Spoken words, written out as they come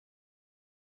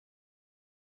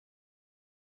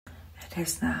It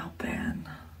has now been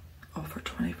over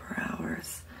 24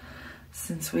 hours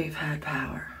since we've had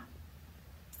power.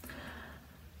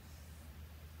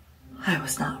 I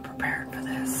was not prepared for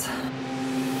this.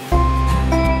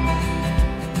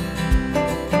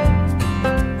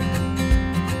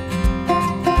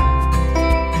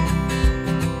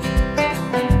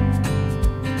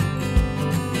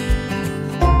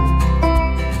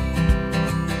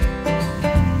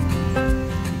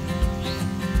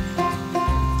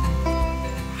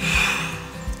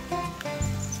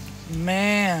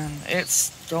 Man, it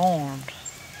stormed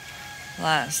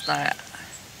last night.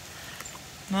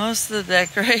 Most of the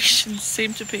decorations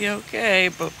seem to be okay,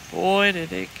 but boy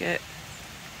did it get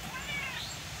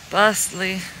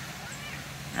bustly.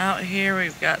 Out here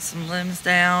we've got some limbs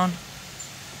down.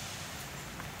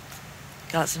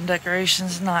 Got some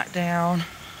decorations knocked down.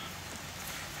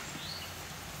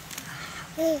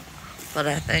 But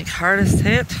I think hardest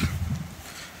hit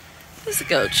is the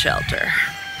goat shelter.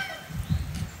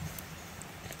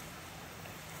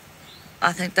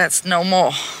 I think that's no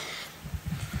more.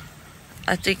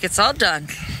 I think it's all done.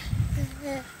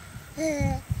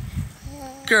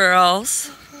 Girls,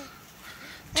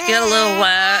 did you get a little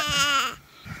wet?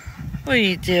 What are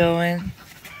you doing?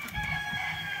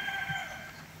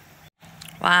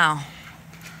 Wow.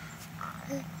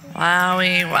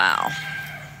 Wowie, wow.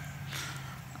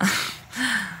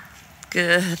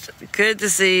 Good to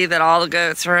see that all the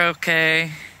goats were okay.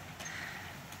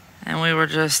 And we were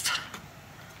just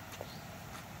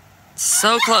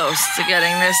so close to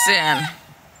getting this in.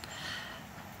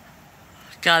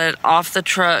 Got it off the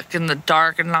truck in the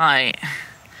dark of night,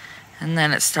 and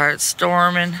then it started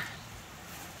storming,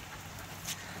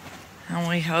 and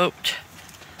we hoped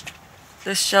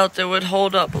this shelter would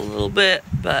hold up a little bit,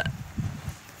 but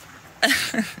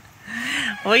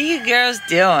what are you girls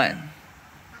doing?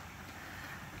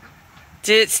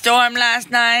 Did it storm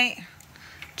last night?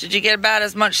 Did you get about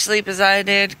as much sleep as I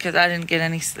did? Because I didn't get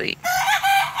any sleep.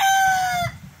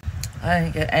 I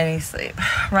didn't get any sleep.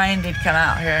 Ryan did come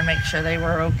out here and make sure they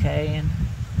were okay, and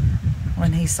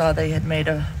when he saw they had made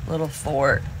a little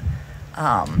fort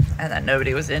and that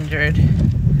nobody was injured,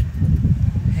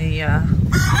 he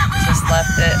just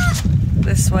left it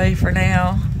this way for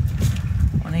now.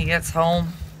 When he gets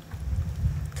home,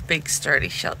 the big sturdy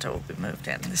shelter will be moved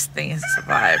in. This thing has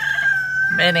survived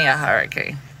many a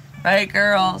hurricane. Right,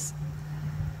 girls?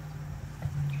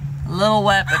 A little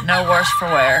wet, but no worse for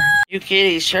wear. You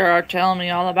kitties sure are telling me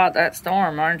all about that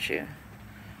storm, aren't you?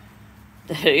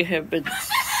 They have been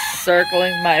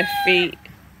circling my feet,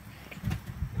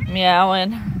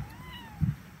 meowing.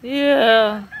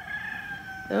 Yeah,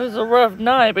 it was a rough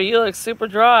night, but you look super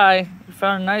dry. You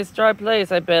found a nice dry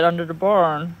place, I bet, under the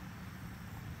barn.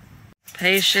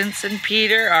 Patience and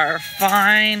Peter are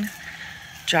fine.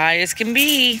 Dry as can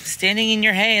be. Standing in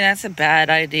your hay, that's a bad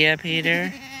idea,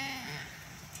 Peter.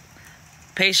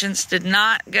 Patience did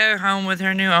not go home with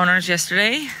her new owners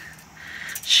yesterday.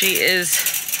 She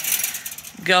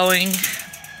is going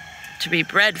to be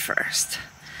bred first,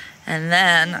 and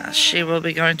then she will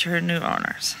be going to her new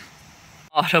owners.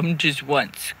 Autumn just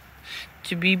wants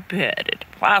to be bedded.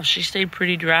 Wow, she stayed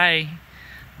pretty dry.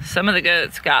 Some of the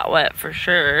goats got wet for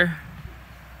sure,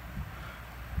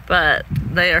 but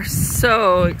they are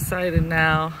so excited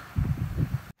now.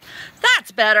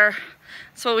 That's better.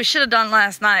 That's what we should have done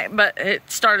last night, but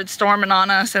it started storming on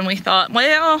us, and we thought,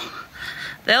 well,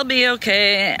 they'll be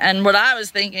okay. And what I was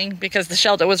thinking, because the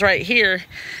shelter was right here,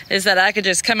 is that I could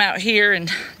just come out here and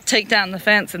take down the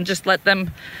fence and just let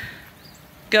them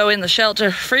go in the shelter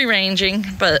free ranging,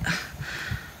 but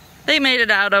they made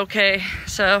it out okay.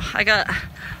 So I got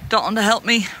Dalton to help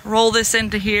me roll this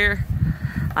into here.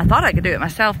 I thought I could do it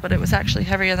myself, but it was actually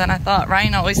heavier than I thought.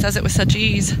 Ryan always says it with such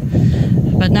ease,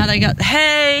 but now they got the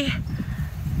hay.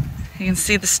 You can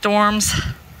see the storms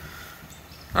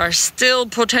are still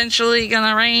potentially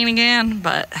gonna rain again,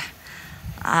 but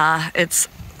it's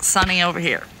sunny over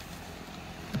here.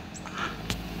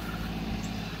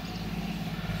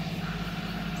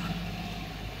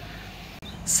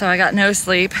 So I got no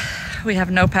sleep. We have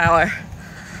no power.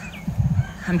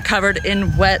 I'm covered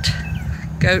in wet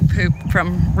goat poop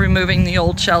from removing the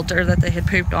old shelter that they had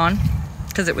pooped on,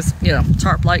 because it was, you know,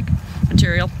 tarp-like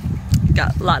material.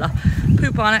 Got a lot of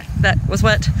poop on it that was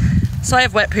wet. So I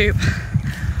have wet poop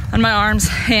on my arms,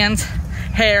 hands,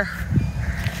 hair,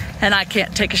 and I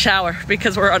can't take a shower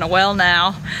because we're on a well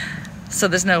now. So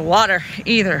there's no water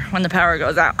either when the power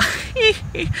goes out.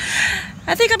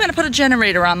 I think I'm gonna put a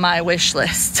generator on my wish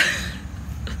list.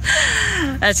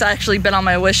 It's actually been on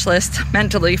my wish list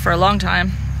mentally for a long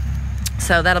time.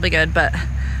 So that'll be good, but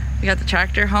we got the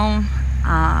tractor home.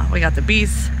 We got the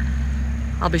bees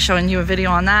I'll be showing you a video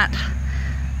on that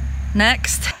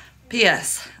next.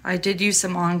 P.S. I did use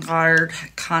some On Guard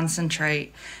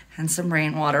concentrate and some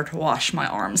rainwater to wash my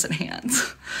arms and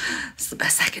hands. It's the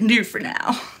best I can do for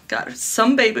now. Got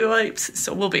some baby wipes,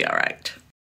 so we'll be all right.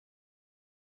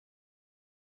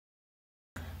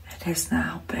 It has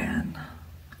now been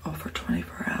over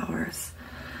 24 hours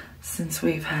since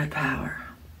we've had power.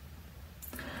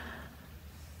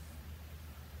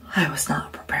 I was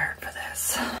not prepared for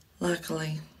this.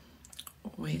 Luckily,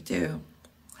 we do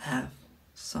have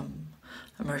some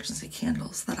emergency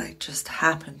candles that I just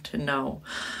happened to know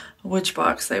which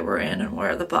box they were in and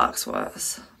where the box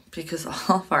was, because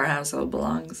all of our household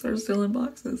belongings are still in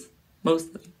boxes,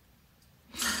 mostly.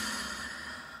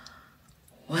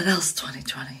 What else,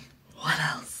 2020? What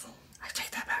else? I take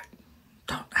that back.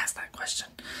 Don't ask that question.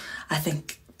 I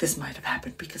think this might have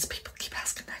happened because people keep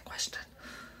asking that question.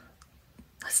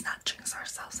 Let's not jinx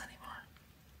ourselves anymore.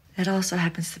 It also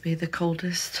happens to be the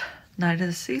coldest night of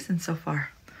the season so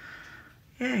far.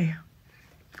 Yay.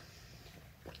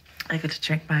 I get to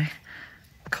drink my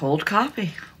cold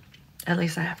coffee. At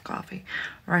least I have coffee.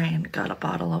 Ryan got a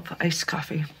bottle of iced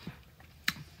coffee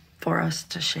for us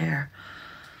to share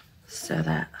so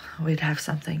that we'd have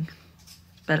something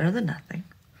better than nothing,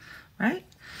 right?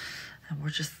 And we're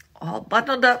just all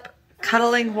bundled up,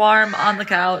 cuddling warm on the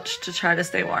couch to try to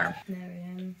stay warm.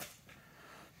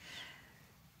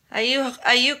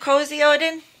 Are you cozy,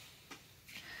 Odin?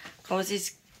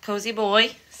 Cozy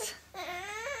boys.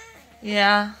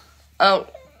 Yeah. Oh,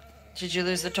 did you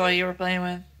lose the toy you were playing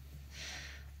with?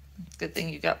 Good thing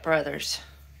you got brothers.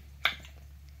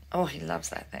 Oh, he loves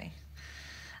that thing.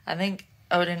 I think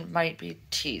Odin might be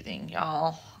teething,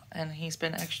 y'all. And he's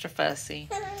been extra fussy.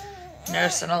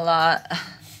 Nursing a lot.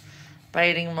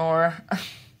 Biting more.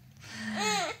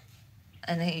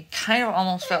 And he kind of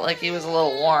almost felt like he was a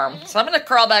little warm. So I'm going to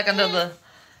crawl back under the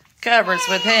covers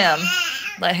with him.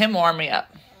 Let him warm me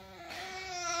up.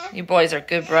 You boys are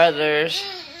good brothers.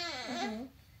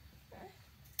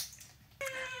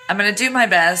 I'm going to do my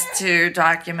best to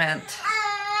document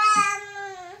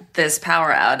this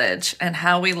power outage and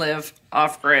how we live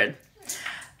off-grid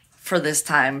for this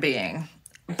time being.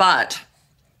 But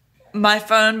my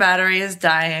phone battery is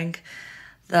dying.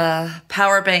 The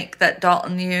power bank that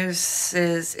Dalton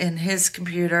uses in his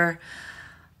computer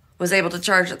was able to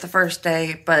charge it the first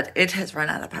day, but it has run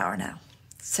out of power now.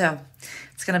 So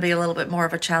it's going to be a little bit more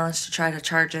of a challenge to try to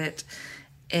charge it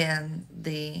in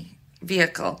the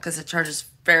vehicle because it charges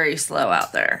very slow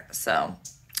out there. So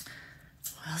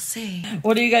we'll see.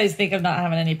 What do you guys think of not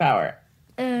having any power?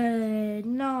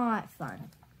 Not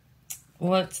fun.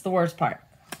 What's the worst part?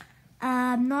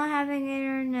 Not having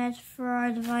internet for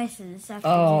our devices after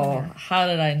dinner. How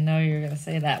did I know you were going to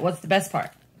say that? What's the best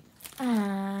part?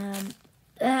 I'm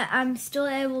still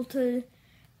able to,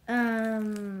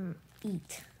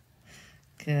 eat.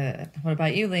 Good. What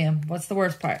about you, Liam? What's the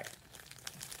worst part?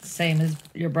 Same as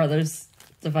your brother's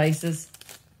devices?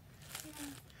 Yeah.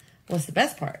 What's the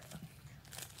best part?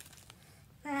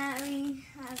 That we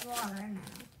have water now.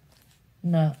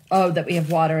 No. Oh, that we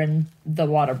have water in the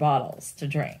water bottles to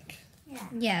drink. Yeah.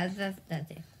 Yeah,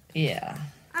 that's it. Yeah.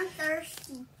 I'm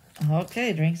thirsty.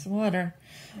 Okay, drink some water.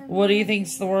 What do you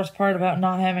think's the worst part about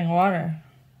not having water?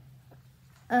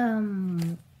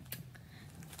 Not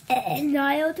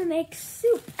able to make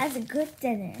soup as a good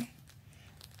dinner.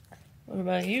 What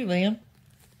about you, Liam?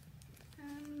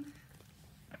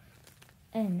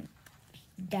 And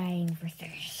dying for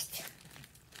thirst.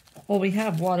 Well, we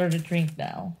have water to drink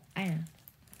now. I know.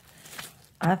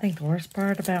 I think the worst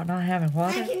part about not having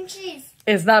water Mac and cheese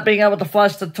is not being able to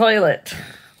flush the toilet.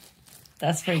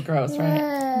 That's pretty gross,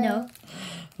 right? No.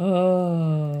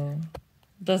 Oh.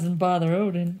 Doesn't bother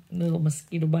Odin, little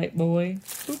mosquito bite boy.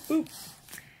 Boop, boop.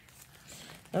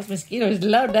 Those mosquitoes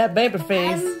love that baby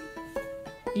face.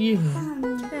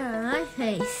 My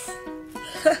face.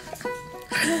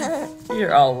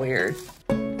 You're all weird.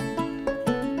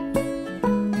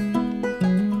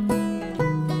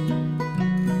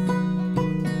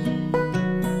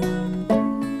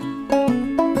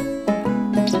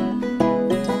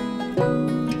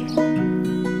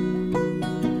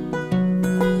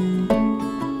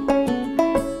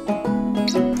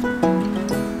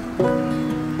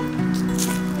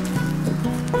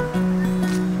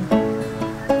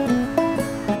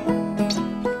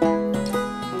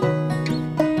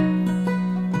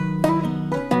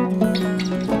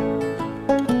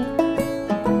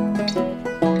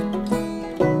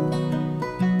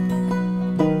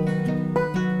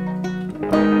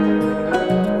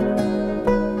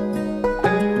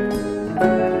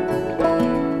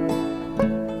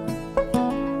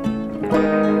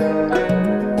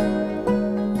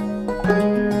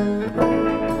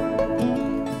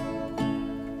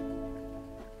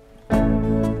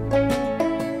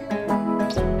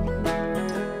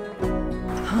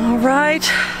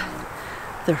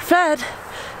 they're fed,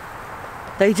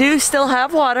 they do still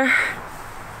have water.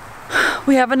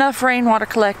 We have enough rainwater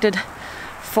collected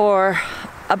for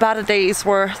about a day's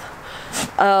worth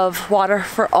of water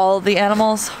for all the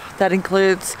animals. That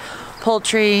includes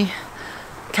poultry,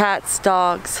 cats,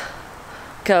 dogs,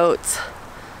 goats.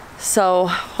 So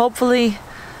hopefully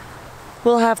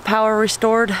we'll have power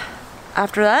restored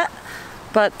after that,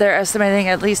 but they're estimating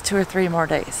at least 2 or 3 more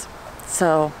days.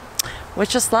 So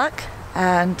wish us luck,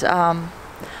 and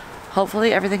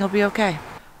hopefully everything will be okay.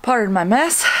 Pardon my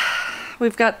mess.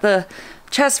 We've got the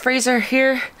chest freezer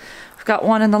here. We've got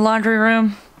one in the laundry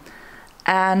room,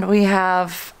 and we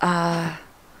have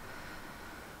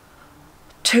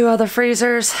 2 other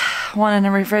freezers, one in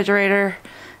the refrigerator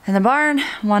in the barn,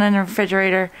 one in the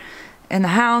refrigerator in the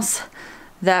house,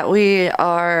 that we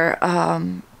are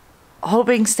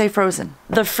hoping stay frozen.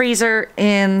 The freezer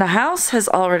in the house has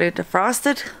already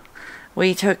defrosted.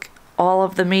 We took all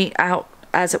of the meat out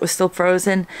as it was still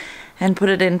frozen and put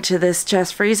it into this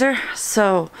chest freezer.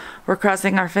 So we're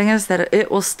crossing our fingers that it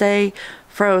will stay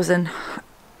frozen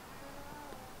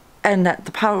and that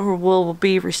the power will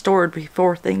be restored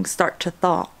before things start to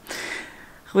thaw.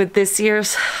 With this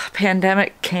year's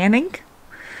pandemic canning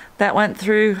that went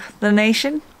through the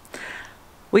nation,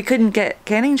 we couldn't get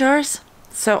canning jars,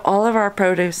 so all of our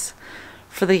produce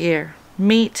for the year,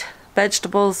 meat,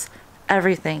 vegetables,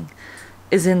 everything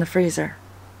is in the freezer.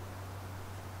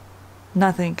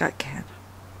 Nothing got canned.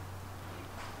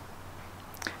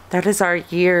 That is our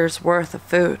year's worth of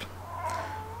food.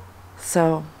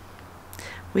 So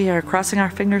we are crossing our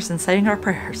fingers and saying our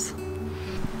prayers.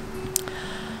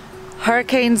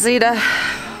 Hurricane Zeta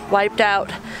wiped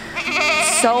out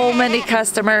so many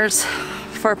customers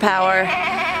for power.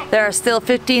 There are still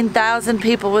 15,000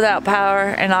 people without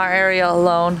power in our area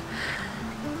alone.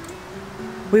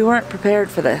 We weren't prepared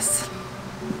for this.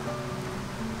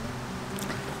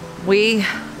 We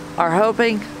are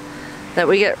hoping that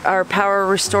we get our power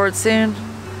restored soon,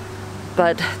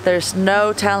 but there's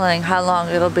no telling how long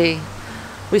it'll be.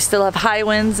 We still have high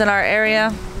winds in our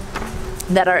area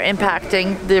that are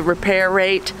impacting the repair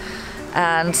rate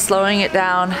and slowing it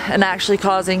down and actually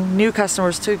causing new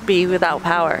customers to be without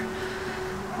power.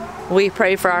 We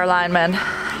pray for our linemen.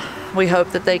 We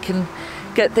hope that they can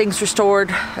get things restored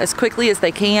as quickly as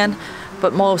they can,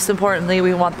 but most importantly,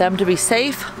 we want them to be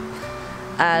safe,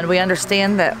 and we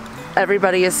understand that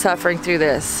everybody is suffering through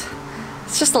this.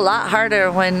 It's just a lot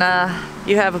harder when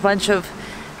you have a bunch of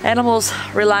animals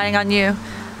relying on you,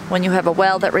 when you have a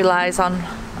well that relies on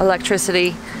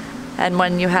electricity, and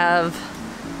when you have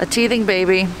a teething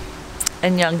baby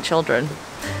and young children.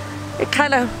 It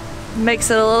kind of makes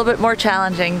it a little bit more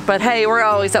challenging, but hey, we're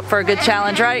always up for a good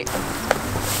challenge, right?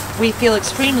 We feel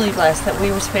extremely blessed that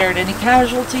we were spared any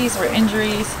casualties or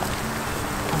injuries.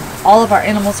 All of our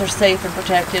animals are safe and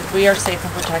protected. We are safe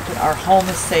and protected. Our home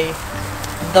is safe.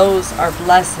 Those are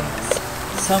blessings.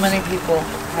 So many people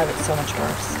have it so much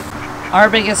worse. Our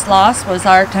biggest loss was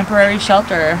our temporary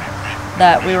shelter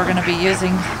that we were going to be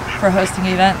using for hosting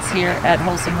events here at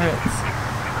Wholesome Roots.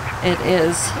 It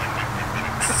is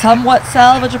somewhat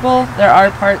salvageable. There are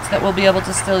parts that we'll be able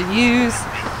to still use.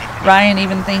 Ryan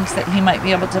even thinks that he might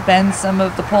be able to bend some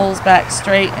of the poles back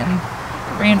straight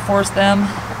and reinforce them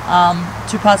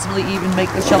to possibly even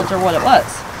make the shelter what it was.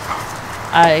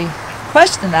 I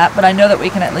question that, but I know that we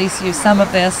can at least use some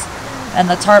of this, and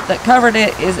the tarp that covered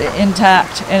it is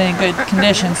intact and in good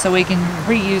condition, so we can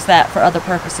reuse that for other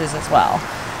purposes as well.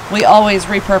 We always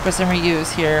repurpose and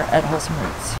reuse here at Wholesome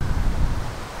Roots.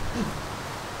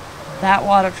 That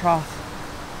water trough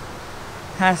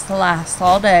has to last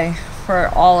all day for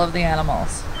all of the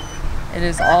animals. It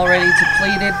is already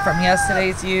depleted from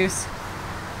yesterday's use,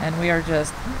 and we are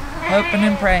just hoping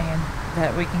and praying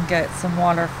that we can get some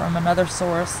water from another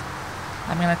source.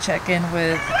 I'm going to check in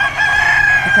with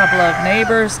a couple of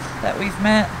neighbors that we've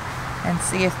met and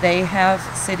see if they have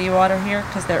city water here,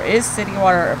 because there is city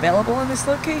water available in this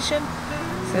location.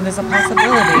 So there's a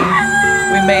possibility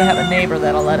we may have a neighbor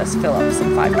that'll let us fill up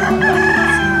some 5-gallon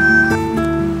buckets.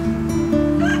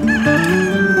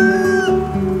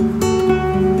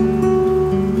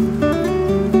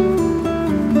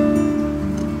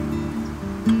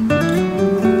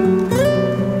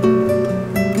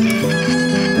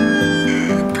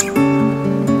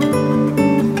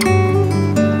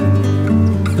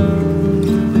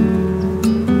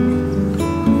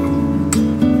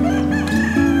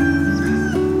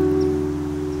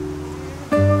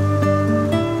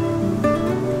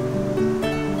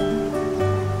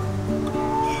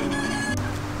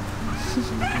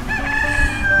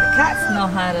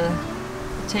 How to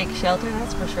take shelter,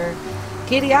 that's for sure.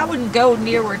 Kitty, I wouldn't go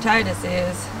near where Titus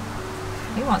is.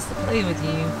 He wants to play with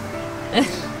you.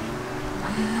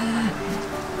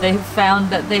 They found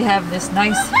that they have this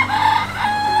nice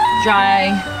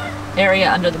dry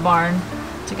area under the barn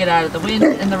to get out of the wind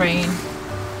and the rain.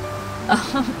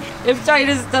 If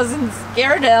Titus doesn't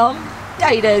scare them,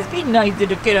 Titus, be nice to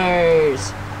the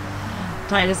kiddos.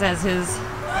 Titus has his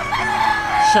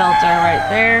shelter right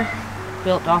there,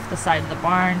 built off the side of the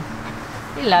barn.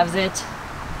 He loves it.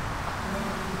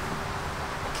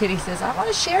 Kitty says, I want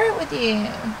to share it with you.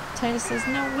 Titus says,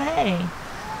 no way.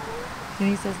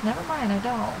 Kitty says, never mind, I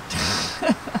don't.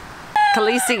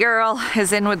 Khaleesi girl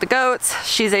is in with the goats.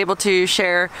 She's able to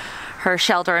share her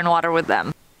shelter and water with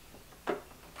them.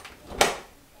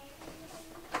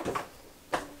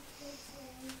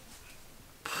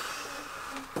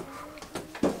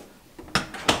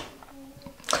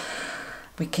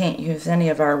 We can't use any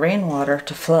of our rainwater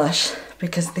to flush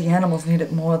because the animals need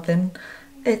it more than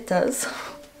it does.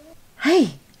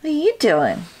 Hey, what are you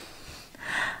doing?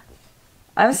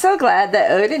 I'm so glad that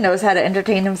Odin knows how to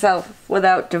entertain himself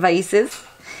without devices.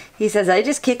 He says, I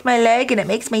just kick my leg and it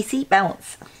makes my seat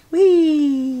bounce.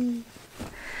 Whee!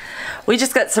 We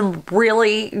just got some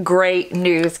really great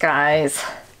news, guys.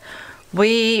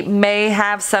 We may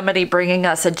have somebody bringing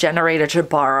us a generator to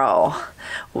borrow.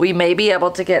 We may be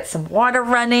able to get some water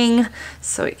running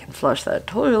so we can flush that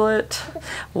toilet,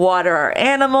 water our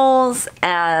animals,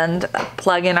 and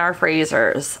plug in our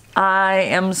freezers. I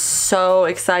am so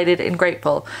excited and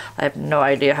grateful. I have no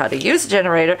idea how to use a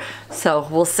generator, so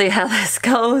we'll see how this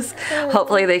goes.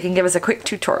 Hopefully they can give us a quick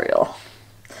tutorial.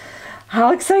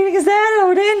 How exciting is that,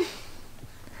 Odin?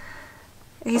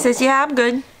 He says, yeah, I'm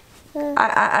good.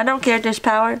 I don't care if there's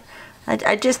power.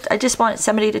 I just want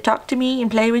somebody to talk to me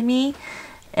and play with me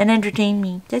and entertain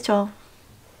me. That's all.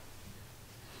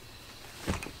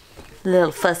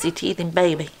 Little fussy teething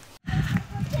baby.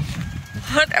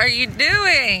 What are you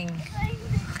doing?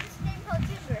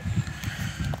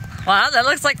 Wow, that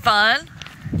looks like fun.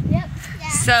 Yep.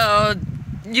 So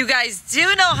you guys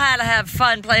do know how to have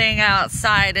fun playing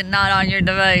outside and not on your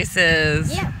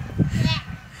devices. Yep.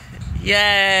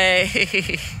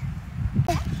 Yay.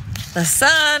 The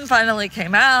sun finally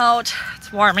came out.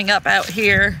 It's warming up out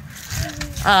here.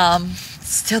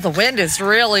 Still the wind is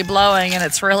really blowing and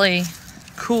it's really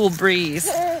cool breeze.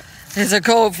 It's a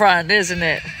cold front, isn't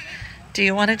it? Do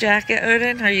you want a jacket,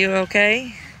 Odin? Are you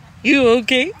okay? You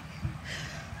okay?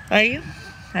 Are you?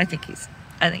 I think he's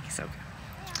okay.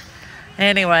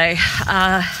 Anyway,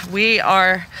 we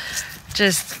are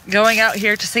just going out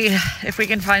here to see if we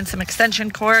can find some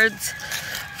extension cords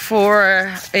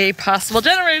for a possible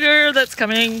generator that's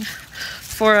coming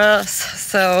for us.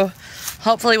 So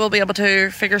hopefully we'll be able to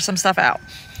figure some stuff out.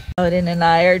 Odin and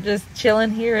I are just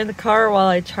chilling here in the car while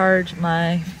I charge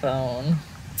my phone.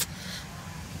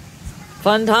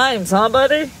 Fun times, huh,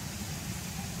 buddy?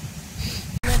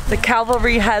 The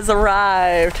cavalry has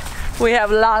arrived. We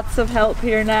have lots of help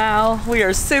here now. We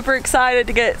are super excited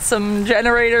to get some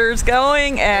generators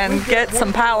going and get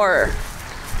some power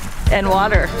and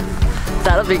water.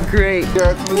 That'll be great.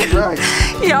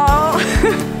 Y'all,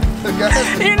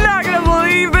 you're not gonna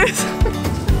believe this.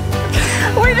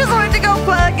 We just went to go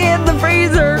plug in the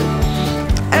freezer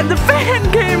and the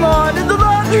fan came on in the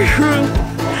laundry room.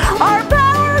 Our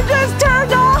power just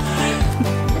turned off.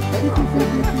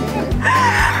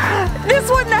 This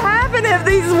wouldn't have happened if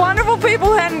these wonderful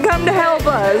people hadn't come to help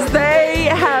us. They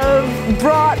have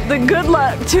brought the good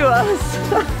luck to us.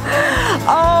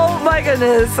 Oh my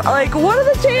goodness. Like, what are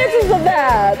the chances of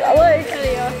that? Like,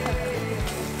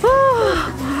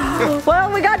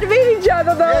 well, we got to meet each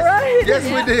other though, yes, right? Yes,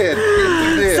 we did.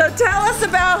 Yes, we did. So tell us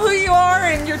about who you are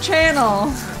and your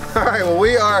channel. All right, well,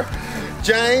 we are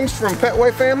James from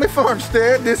Petway Family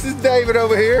Farmstead. This is David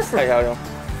over here from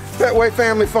Petway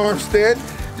Family Farmstead.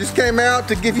 Just came out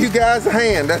to give you guys a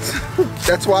hand.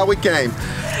 That's why we came.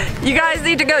 You guys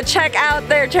need to go check out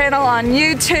their channel on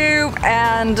YouTube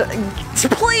and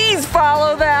please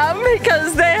follow them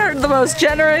because they're the most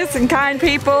generous and kind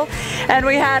people. And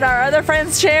we had our other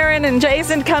friends Sharon and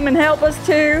Jason come and help us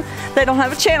too. They don't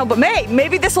have a channel, but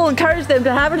maybe this will encourage them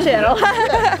to have a channel.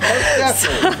 Yeah,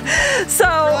 so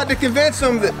tried to convince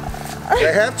them that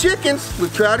they have chickens. We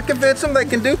try to convince them they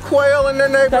can do quail in their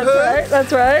neighborhood.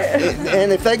 That's right.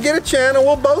 And if they get a channel,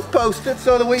 we'll both post it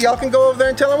so that y'all can go over there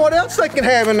and tell them what else they can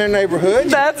have in their neighborhood.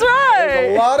 That's right.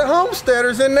 There's a lot of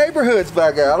homesteaders in neighborhoods,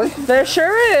 by golly. There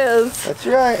sure is. That's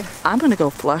right. I'm gonna go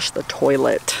flush the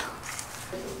toilet.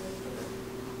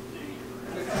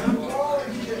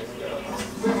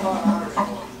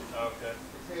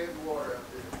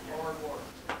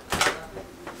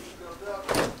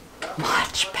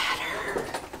 Much better.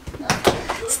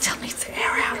 Still needs the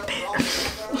air out a bit.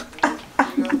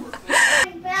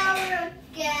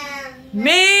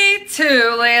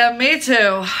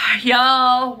 too.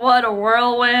 Y'all, what a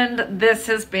whirlwind this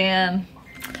has been.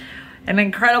 An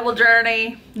incredible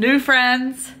journey, new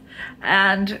friends,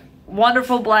 and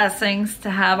wonderful blessings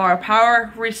to have our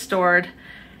power restored.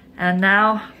 And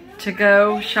now to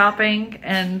go shopping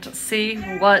and see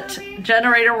what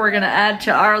generator we're gonna add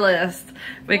to our list,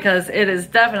 because it is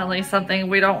definitely something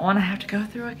we don't want to have to go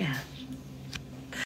through again.